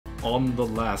on the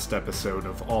last episode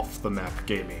of Off the Map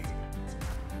Gaming.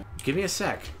 Give me a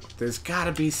sec. There's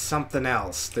gotta be something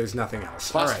else. There's nothing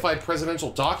else. Classified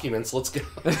presidential documents, let's go.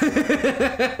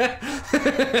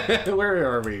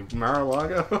 Where are we?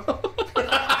 Mar-a-Lago?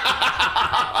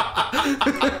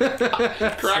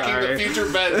 Cracking the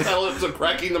future bet elements of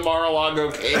cracking the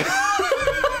Mar-a-Lago case.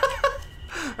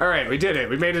 Alright, we did it.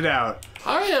 We made it out.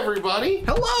 Hi, everybody.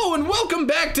 Hello, and welcome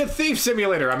back to Thief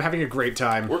Simulator. I'm having a great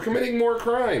time. We're committing more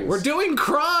crimes. We're doing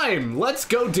crime. Let's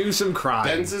go do some crime.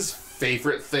 Benz's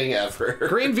favorite thing ever.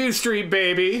 Greenview Street,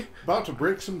 baby. About to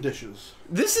break some dishes.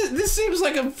 This seems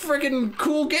like a freaking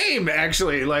cool game,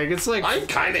 actually. Like, it's like... I'm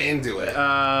kind of into it.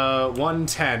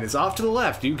 110 is off to the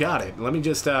left. You got it. Let me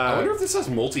just, I wonder if this has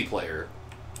multiplayer.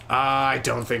 I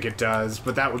don't think it does,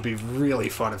 but that would be really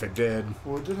fun if it did.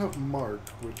 Well, it did have Mark,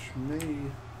 which may...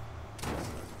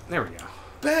 There we go.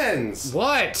 Benz!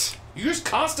 What? You just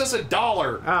cost us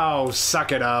 $1. Oh,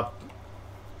 suck it up.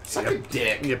 Suck a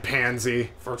dick. You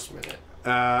pansy. First minute.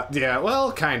 Yeah,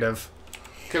 well, kind of.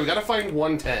 Okay, we gotta find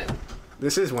 110.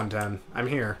 This is 110. I'm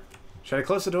here. Should I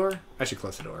close the door? I should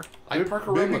close the door. I park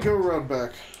around Maybe go around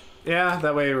back. Yeah,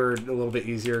 that way we're a little bit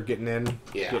easier getting in,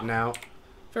 getting out.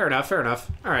 Fair enough, fair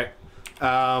enough. Alright.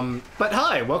 But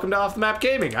hi, welcome to Off the Map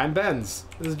Gaming. I'm Benz.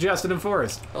 This is Justin and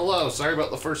Forrest. Hello, sorry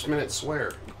about the first minute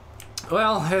swear.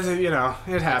 Well, as you know,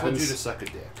 it happens. I told you to suck a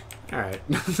dick. Alright.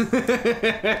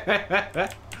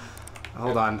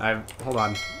 Hold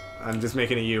on, I'm just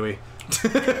making a Yui.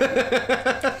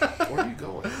 Where are you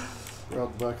going?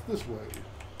 Round back this way.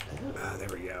 There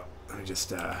we go. Let me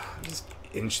just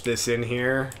inch this in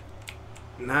here.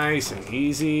 Nice and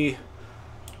easy.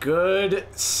 Good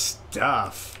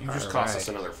stuff. You just cost us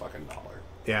another fucking $1.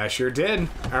 Yeah, I sure did.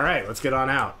 Alright, let's get on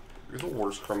out. You're the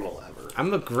worst criminal ever. I'm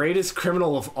the greatest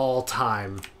criminal of all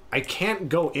time. I can't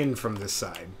go in from this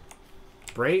side.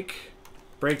 Break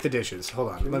the dishes.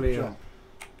 Hold on. Let me jump.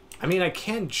 I mean, I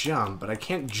can jump, but I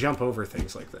can't jump over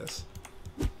things like this.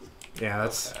 Yeah,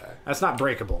 that's not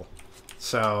breakable.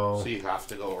 So you have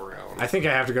to go around. I think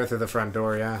I have to go through the front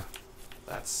door, yeah.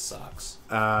 That sucks.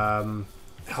 Hello?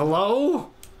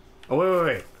 Oh,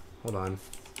 wait. Hold on.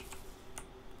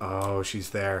 Oh,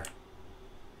 she's there.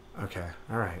 Okay,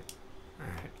 alright.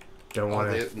 Don't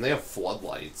want to... They have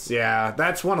floodlights. Yeah,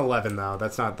 that's 111, though.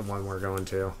 That's not the one we're going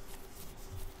to.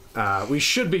 We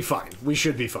should be fine. We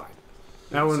should be fine.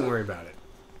 I wouldn't worry about it.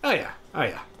 Oh, yeah. Oh,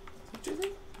 yeah.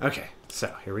 Okay,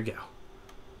 so here we go.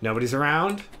 Nobody's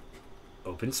around.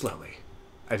 Open slowly.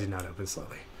 I did not open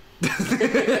slowly.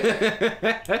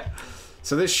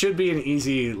 So this should be an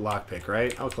easy lockpick,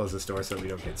 right? I'll close this door so we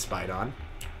don't get spied on.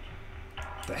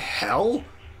 The hell?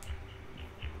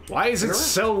 Why is it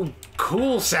so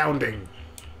cool sounding?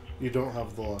 You don't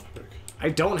have the lockpick. I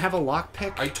don't have a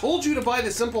lockpick? I told you to buy the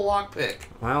simple lockpick.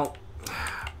 Well...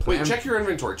 Wait, check your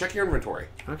inventory. Check your inventory.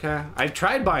 Okay. I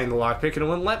tried buying the lockpick and it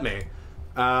wouldn't let me.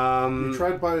 You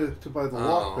tried to buy the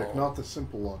lockpick, not the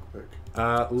simple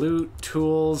lockpick. Loot,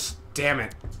 tools... Damn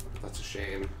it. That's a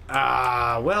shame.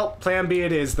 Well, plan B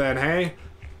it is then, hey?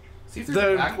 See if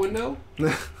there's a back window?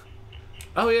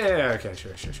 Oh, yeah, okay,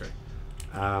 sure.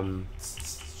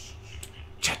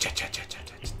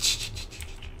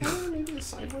 Maybe a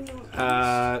side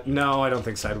window? No, I don't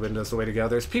think side window's the way to go.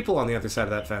 There's people on the other side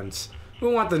of that fence.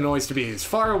 We want the noise to be as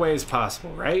far away as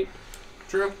possible, right?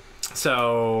 True.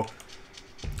 So...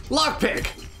 Lockpick!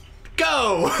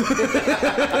 Go!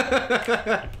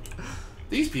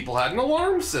 These people had an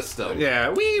alarm system. Yeah,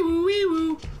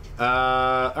 wee-woo.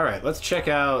 Alright, let's check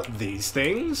out these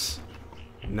things.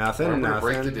 Nothing.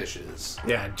 Break the dishes.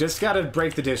 Yeah, just gotta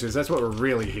break the dishes. That's what we're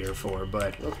really here for,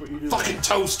 but... That's what you do. Fucking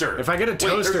toaster! If I get a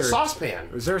toaster... Wait, there's a saucepan.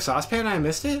 Is there a saucepan? I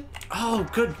missed it? Oh,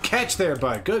 good catch there,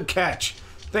 bud. Good catch.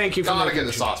 Thank you for Gotta making get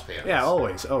the saucepan. Yeah,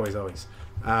 always. These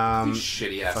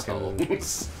shitty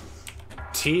assholes.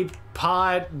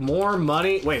 Teapot, more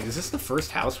money. Wait, is this the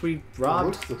first house we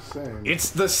robbed? It looks the same. It's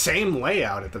the same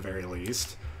layout at the very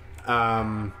least.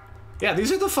 Yeah,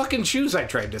 these are the fucking shoes I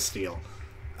tried to steal.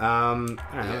 Alright,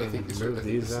 I think these move are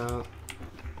these out.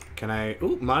 Can I...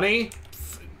 Ooh, money!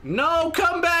 No,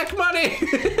 come back, money!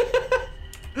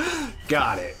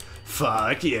 Got it.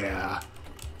 Fuck yeah.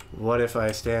 What if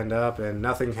I stand up and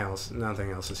nothing else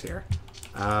is here?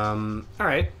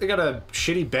 Alright, they got a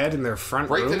shitty bed in their front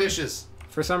room. Break the dishes.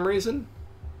 For some reason.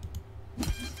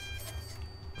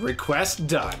 Request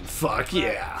done. Fuck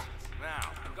yeah. Now,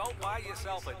 go buy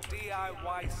yourself a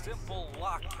DIY simple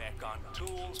lockpick on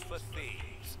Tools for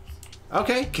Thieves.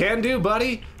 Okay, can do,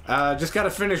 buddy. Just gotta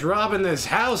finish robbing this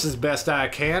house as best I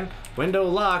can. Window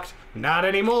locked. Not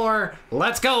anymore.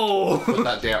 Let's go. Put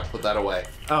that down. Put that away.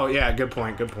 Oh, yeah, good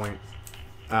point.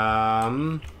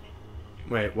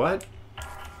 Wait, what?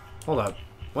 Hold up.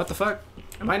 What the fuck?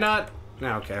 Am I not?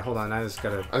 No, okay, hold on. I just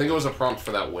gotta... I think it was a prompt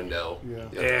for that window. Yeah.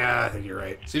 Yeah, I think you're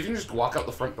right. See if you can just walk out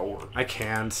the front door. I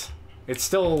can't. It's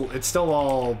still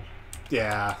all...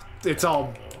 Yeah, it's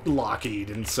all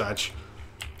lockeyed and such.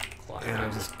 And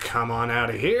I'll just come on out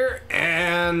of here,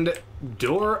 and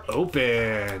door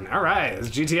open. All right, it's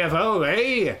GTFO,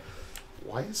 hey?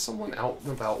 Why is someone out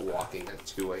and about walking at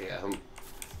 2 a.m.?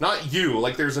 Not you,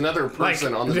 like there's another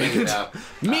person on the menu app.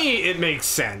 Me, it makes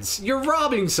sense. You're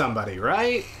robbing somebody,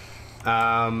 right?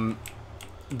 But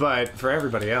for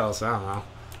everybody else, I don't know.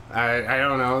 I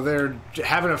don't know. They're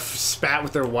having a spat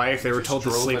with their wife. They were told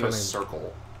to sleep in on a the...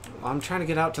 circle. I'm trying to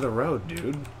get out to the road,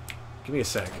 dude. Give me a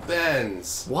sec.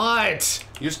 Benz. What?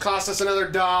 You just cost us another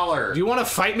 $1. Do you want to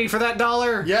fight me for that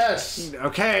 $1? Yes.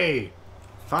 Okay.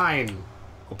 Fine.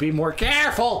 I'll be more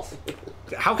careful.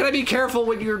 How can I be careful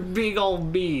when you're being all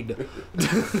mean?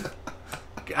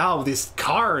 Oh, this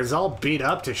car is all beat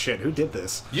up to shit. Who did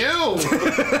this? You!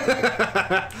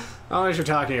 I don't know what you're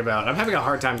talking about. I'm having a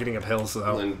hard time getting up hills,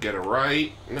 though. Then get it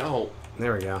right. No.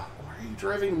 There we go. Why are you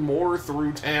driving more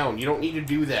through town? You don't need to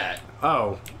do that.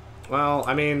 Oh. Well,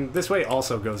 I mean, this way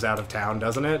also goes out of town,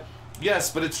 doesn't it? Yes,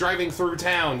 but it's driving through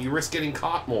town. You risk getting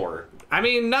caught more. I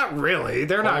mean, not really.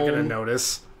 They're not going to Home.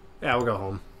 notice. Yeah, we'll go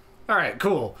home. All right,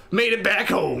 cool. Made it back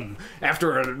home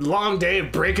after a long day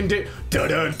of breaking day.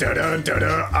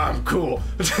 Da-da-da-da-da-da. I'm cool.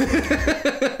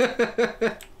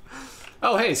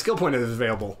 Oh, hey, skill point is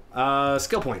available.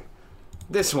 Skill point.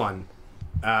 This one.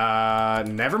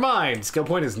 Never mind. Skill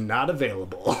point is not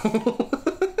available.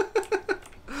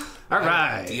 All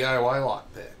right. DIY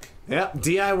lockpick. Yep,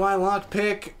 DIY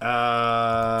lockpick.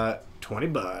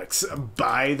 $20.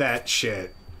 Buy that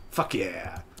shit. Fuck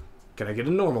yeah. Can I get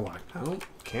a normal lock? No,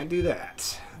 can't do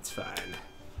that. That's fine.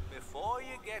 Before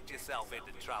you get yourself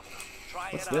into trouble, try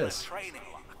What's it on this? a training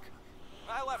lock.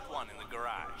 I left one in the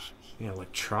garage. Yeah,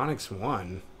 electronics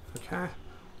 1. Okay.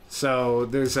 So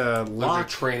there's a There's a lock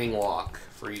training lock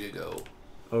for you to go.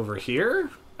 over here.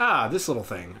 Ah, this little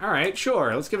thing. All right,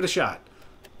 sure. Let's give it a shot.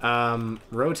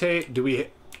 Rotate. Do we...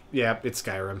 Yeah, it's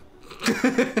Skyrim.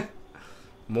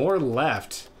 More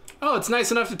left. Oh, it's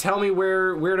nice enough to tell me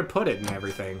where to put it and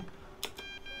everything.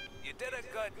 You did a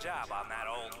good job on that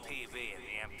old TV in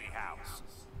the empty house.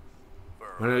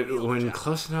 For a real When job.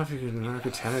 close enough, you can mark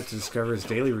a tenant to discover his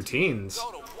daily routines.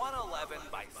 Go to 111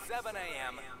 by 7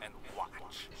 a.m. and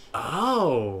watch.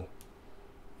 Oh.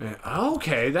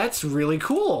 Okay, that's really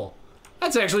cool.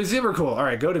 That's actually super cool. All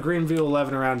right, go to Greenview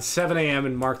 11 around 7 a.m.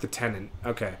 and mark the tenant.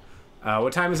 Okay.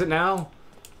 What time is it now?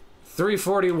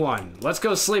 3:41. Let's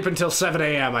go sleep until 7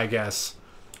 a.m., I guess.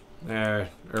 Or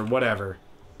whatever.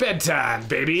 Bedtime,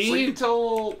 baby. Sleep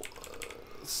until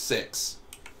 6.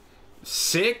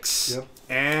 6? Yep.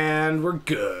 And we're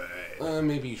good.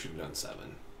 Maybe you should have done 7.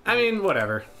 I mean,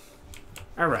 whatever.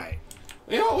 All right.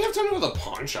 You know, we have time to go to the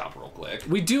pawn shop real quick.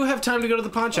 We do have time to go to the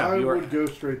pawn shop. I would go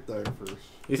straight there first.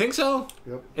 You think so?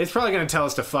 Yep. It's probably going to tell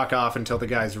us to fuck off until the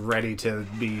guy's ready to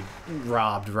be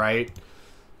robbed, right?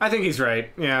 I think he's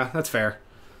right. Yeah, that's fair.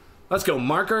 Let's go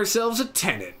mark ourselves a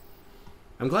tenant.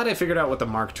 I'm glad I figured out what the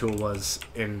mark tool was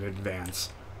in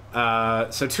advance.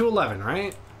 So 211,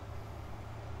 right?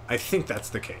 I think that's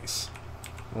the case.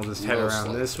 We'll just head Most around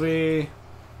likely. this way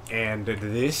and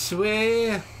this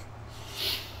way.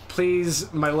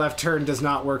 Please, my left turn does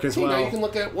not work as Hey, well. now you can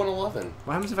look at 111.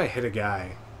 What happens if I hit a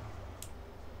guy?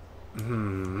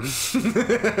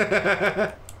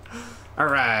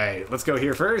 Alright, let's go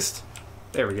here first.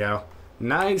 There we go.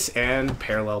 Nice and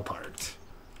parallel parked.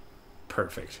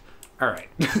 Perfect. Alright.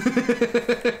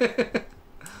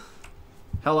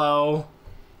 Hello.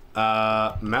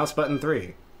 Mouse button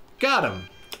 3. Got him.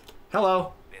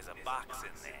 Hello. There's a box in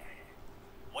there.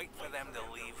 Wait for them to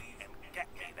leave and get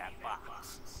me that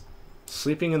box.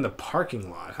 Sleeping in the parking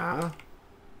lot,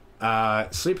 huh?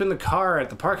 Sleep in the car at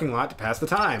the parking lot to pass the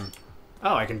time.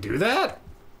 Oh, I can do that?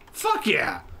 Fuck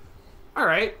yeah!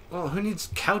 Alright, well, who needs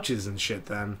couches and shit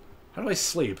then? How do I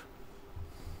sleep?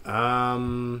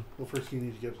 Well, first you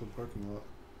need to get to the parking lot.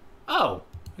 Oh,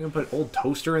 I can put old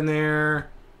toaster in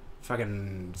there.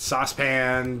 Fucking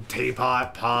saucepan,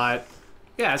 teapot, pot.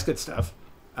 Yeah, that's good stuff.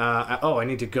 Oh, I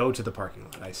need to go to the parking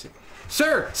lot, I see.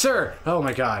 Sir! Sir! Oh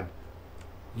my god.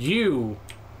 You...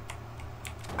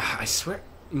 I swear...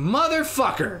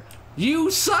 Motherfucker! You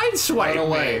sideswiped Run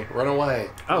away. me! Run away.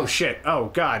 Oh shit. Oh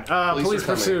god. Police are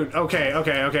coming. pursuit. Okay,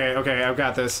 I've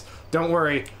got this. Don't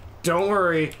worry. Don't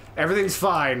worry. Everything's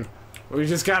fine. We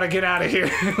just gotta get out of here.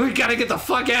 We gotta get the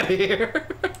fuck out of here.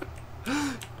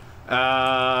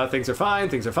 Things are fine.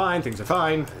 Things are fine. Things are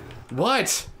fine.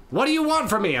 What? What do you want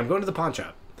from me? I'm going to the pawn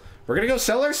shop. We're gonna go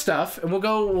sell our stuff, and we'll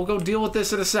go deal with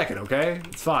this in a second, okay?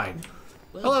 It's fine.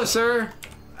 Hello, sir.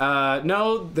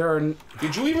 No, there are...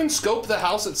 Did you even scope the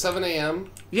house at 7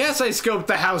 a.m.? Yes, I scoped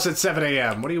the house at 7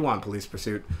 a.m. What do you want, police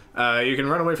pursuit? You can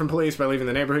run away from police by leaving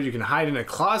the neighborhood. You can hide in a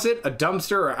closet, a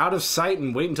dumpster, or out of sight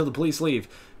and wait until the police leave.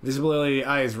 Visibility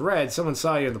eye is red. Someone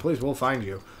saw you, and the police will find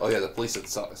you. Oh yeah, the police had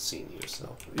seen you,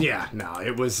 so... Yeah, no,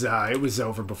 it was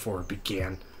over before it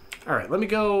began. Alright, let me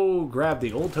go grab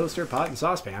the old toaster, pot, and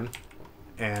saucepan,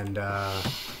 and,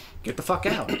 get the fuck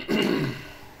out.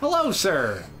 Hello,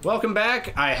 sir. Welcome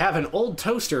back. I have an old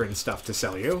toaster and stuff to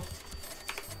sell you.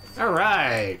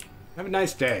 Alright. Have a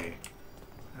nice day.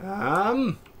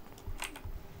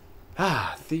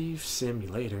 Thief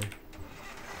Simulator.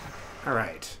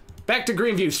 Alright. Back to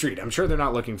Greenview Street. I'm sure they're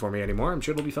not looking for me anymore. I'm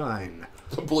sure it'll be fine.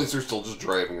 The police are still just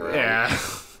driving around. Yeah,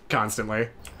 constantly.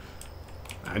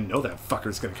 I know that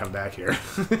fucker's gonna come back here.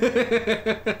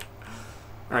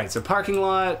 Alright, so parking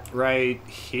lot right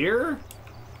here.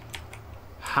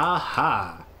 Ha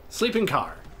ha. Sleeping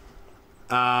car.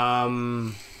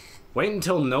 Wait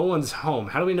until no one's home.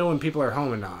 How do we know when people are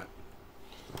home and not?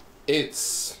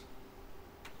 It's...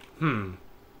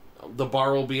 The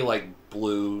bar will be, like,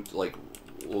 blue, like,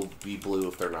 will be blue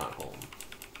if they're not home.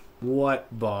 What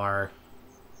bar?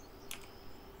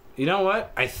 You know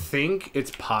what? I think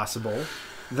it's possible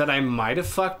that I might have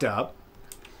fucked up.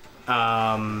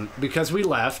 Because we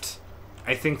left,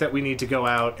 I think that we need to go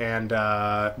out and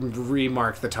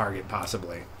remark the target,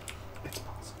 possibly. It's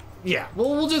possible. Yeah,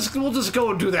 we'll just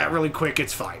go and do that really quick.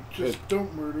 It's fine. Just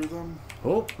don't murder them.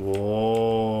 Oh,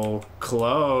 whoa,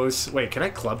 close. Wait, can I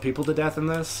club people to death in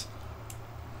this?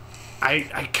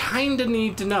 I kind of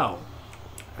need to know.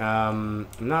 I'm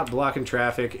not blocking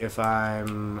traffic if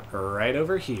I'm right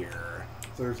over here.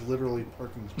 There's literally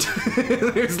parking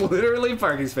spaces. There's literally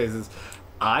parking spaces.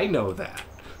 I know that.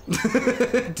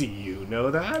 Do you know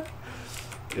that?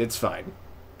 It's fine.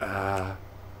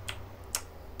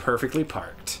 Perfectly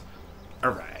parked.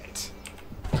 Alright.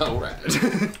 Alright.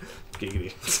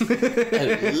 Giggity.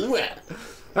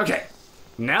 Okay.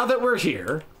 Now that we're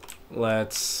here,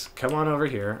 let's come on over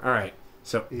here. Alright.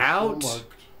 So He's out. still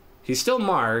marked. He's still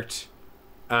marked.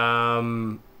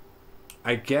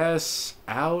 I guess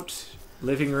out.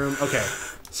 Living room. Okay.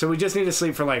 So we just need to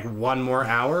sleep for like 1 more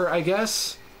hour, I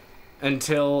guess.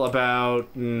 Until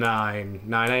about 9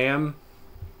 a.m.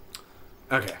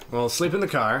 Okay. We'll sleep in the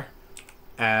car.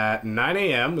 At 9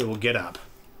 a.m. we will get up.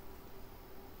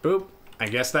 Boop. I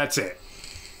guess that's it.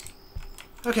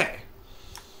 Okay.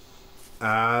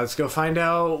 Let's go find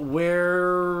out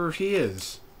where he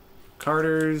is.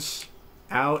 Carter's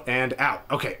out and out.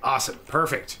 Okay, awesome.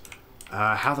 Perfect.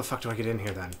 How the fuck do I get in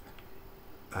here then?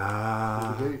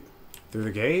 Through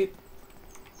the gate?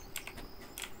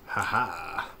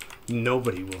 Haha.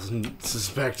 Nobody will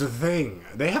suspect a thing.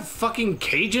 They have fucking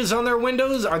cages on their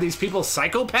windows? Are these people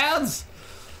psychopaths?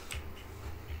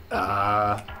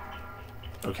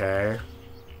 Okay.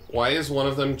 Why is one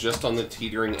of them just on the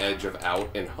teetering edge of out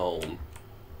and home?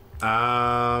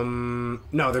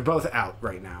 No, they're both out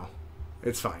right now.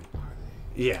 It's fine.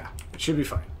 Yeah, it should be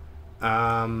fine.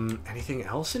 Anything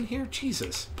else in here?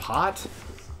 Jesus. Pot?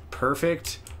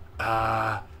 Perfect. We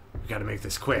gotta make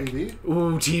this quick. TV?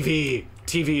 Ooh, TV.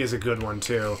 TV is a good one,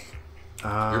 too.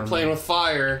 You're playing with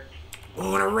fire.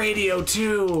 Ooh, and a radio,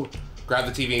 too. Grab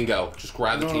the TV and go. Just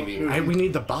grab the TV. We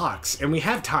need the box, and we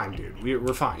have time, dude.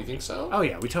 We're fine. You think so? Oh,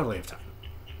 yeah, we totally have time.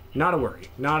 Not a worry.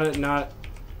 Not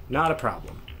a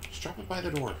problem. Just drop it by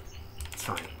the door. It's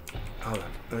fine. Hold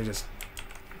on. Let me just...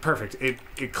 Perfect.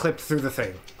 It clipped through the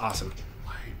thing. Awesome.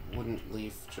 I wouldn't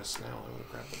leave just now. I would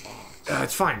have grabbed the box.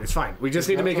 It's fine. It's fine. We just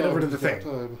need to make it over to the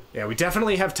thing. Yeah, we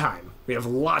definitely have time. We have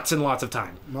lots and lots of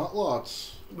time. Not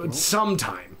lots. But nope. Some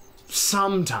time.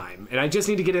 Some time. And I just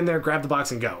need to get in there, grab the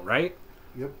box, and go, right?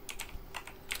 Yep.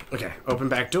 Okay. Open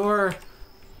back door.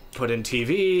 Put in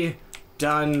TV.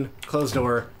 Done. Close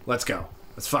door. Let's go.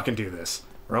 Let's fucking do this.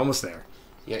 We're almost there.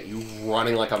 Yeah, you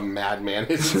running like a madman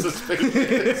isn't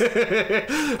suspicious.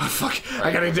 Oh, fuck. Right,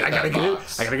 I gotta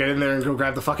get in there and go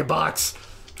grab the fucking box.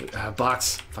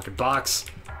 Box. Fucking box.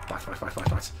 Box.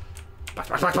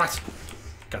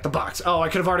 Got the box. Oh, I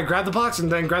could have already grabbed the box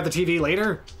and then grabbed the TV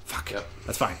later? Fuck. Yep.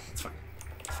 That's fine. That's fine.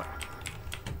 That's fine.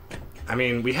 I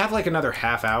mean, we have like another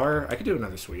half hour. I could do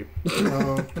another sweep.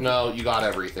 No, you got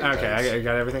everything. Okay, I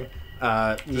got everything.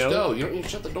 Just go. You don't need to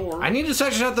shut the door. I need to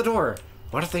shut the door.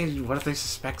 What if they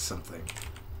suspect something?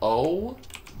 Oh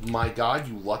my god,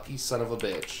 you lucky son of a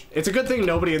bitch. It's a good thing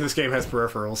nobody in this game has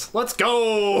peripherals. Let's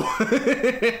go!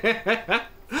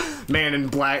 man in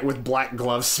black with black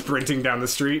gloves sprinting down the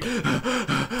street.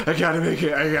 I gotta make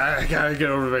it. I gotta get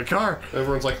over to my car.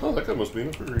 Everyone's like, oh, that guy must be in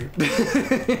a hurry.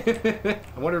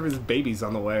 I wonder if his baby's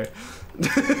on the way.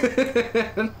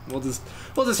 We'll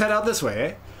just head out this way,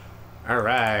 eh? All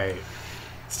right.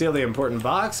 Steal the important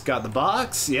box. Got the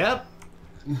box. Yep.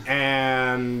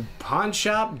 And pawn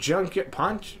shop, junkyard,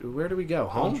 where do we go?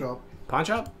 Home? Pawn shop. Pawn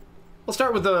shop? We'll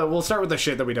start with the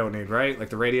shit that we don't need, right? Like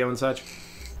the radio and such.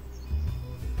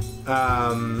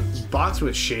 Box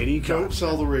with shady Don't codes.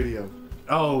 sell the radio.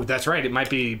 Oh, that's right. It might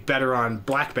be better on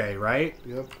Black Bay, right?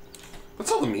 Yep.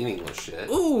 What's all the meaningless shit?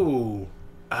 Ooh.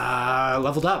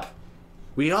 Leveled up.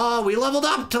 We leveled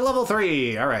up to level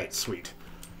 3. All right, sweet.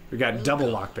 We got double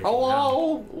lockpicking.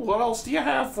 Hello? What else do you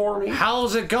have for me?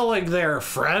 How's it going there,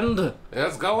 friend?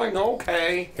 It's going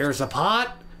okay. Here's a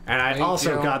pot, and I Thank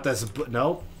also you. got this.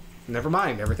 Nope, never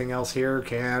mind. Everything else here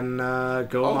can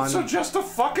go Oh, on. so just a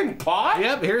fucking pot?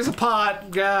 Yep, here's a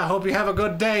pot. Hope you have a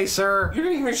good day, sir. You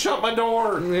didn't even shut my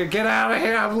door. Get out of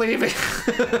here. I'm leaving.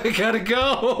 I gotta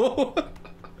go.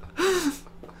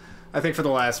 I think for the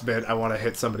last bit, I want to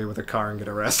hit somebody with a car and get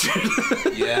arrested.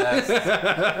 Yes.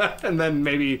 And then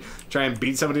maybe try and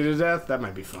beat somebody to death. That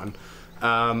might be fun.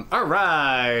 All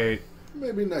right.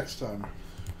 Maybe next time.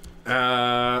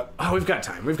 Oh, we've got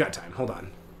time. We've got time. Hold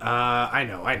on. I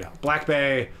know. Black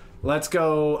Bay. Let's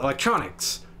go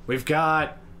electronics. We've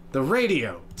got the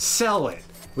radio. Sell it.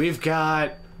 We've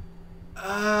got...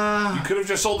 You could have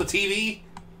just sold the TV.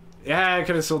 Yeah, I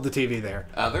could have sold the TV there.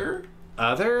 Other?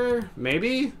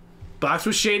 Maybe? Box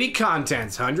with shady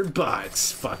contents.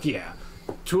 $100. Fuck yeah.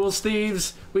 Tools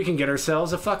thieves. We can get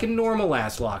ourselves a fucking normal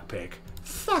ass lockpick.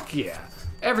 Fuck yeah.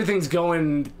 Everything's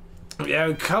going...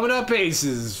 Yeah, coming up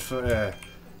aces.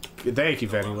 Thank you,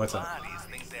 Benny. What's up? Bodies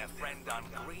think their friend on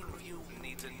Greenview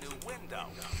needs a new window,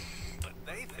 but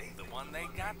they think the one they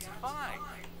got's fine.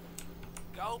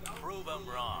 Go prove them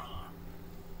wrong.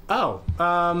 Oh,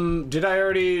 did I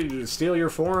already steal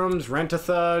your forums? Rent a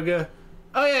thug?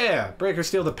 Oh, yeah. Break or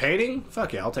steal the painting?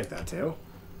 Fuck yeah, I'll take that too.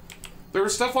 There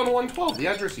was stuff on 112, the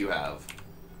address you have.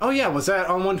 Oh, yeah, was that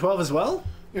on 112 as well?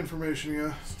 Information,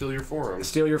 yeah. Steal your forums.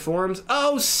 Steal your forums?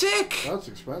 Oh, sick! That's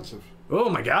expensive. Oh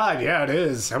my god, yeah, it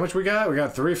is. How much we got? We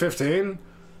got $315.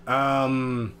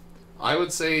 I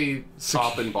would say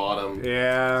top and bottom.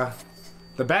 Yeah.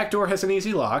 The back door has an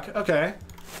easy lock. Okay.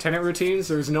 Tenant routines,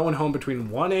 there's no one home between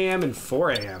 1 a.m. and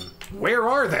 4 a.m. Where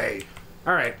are they?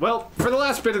 Alright, well, for the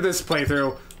last bit of this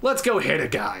playthrough, let's go hit a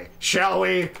guy, shall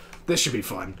we? This should be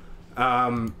fun.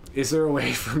 Is there a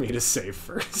way for me to save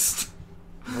first?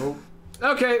 Nope.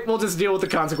 Okay, we'll just deal with the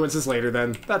consequences later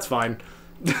then. That's fine.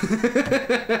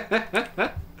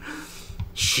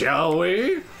 Shall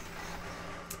we?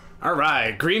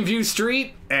 Alright, Greenview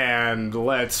Street, and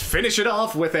let's finish it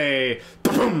off with a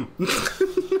boom.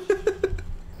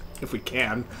 If we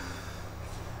can.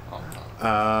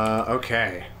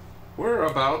 Okay. We're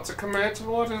about to commit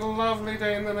what is a lovely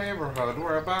day in the neighborhood.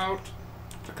 We're about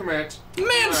to commit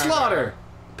Manslaughter!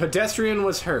 Pedestrian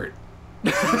was hurt.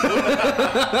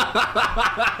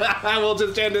 I will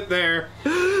just end it there.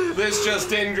 This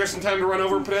just in, just in time to run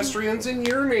over pedestrians in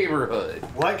your neighborhood.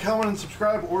 Like, comment, and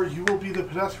subscribe, or you will be the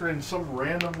pedestrian some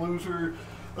random loser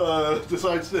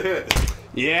decides to hit.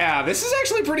 Yeah, this is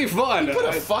actually pretty fun. He put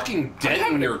a fucking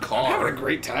dent in your I'm having a car.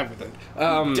 great time with it.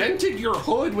 Dented your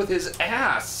hood with his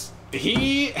ass.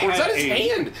 He Or is had that his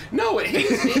hand? No, it hit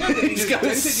his hand and he He's just got a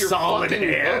dented your solid fucking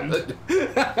hand.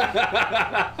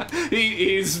 hood.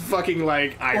 He's fucking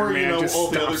like Iron Or, you Man. know, just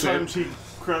all the other stops it. times he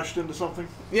crashed into something.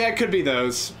 Yeah, it could be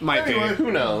those. Might Anyway. be.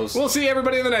 Who knows? We'll see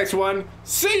everybody in the next one.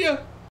 See ya!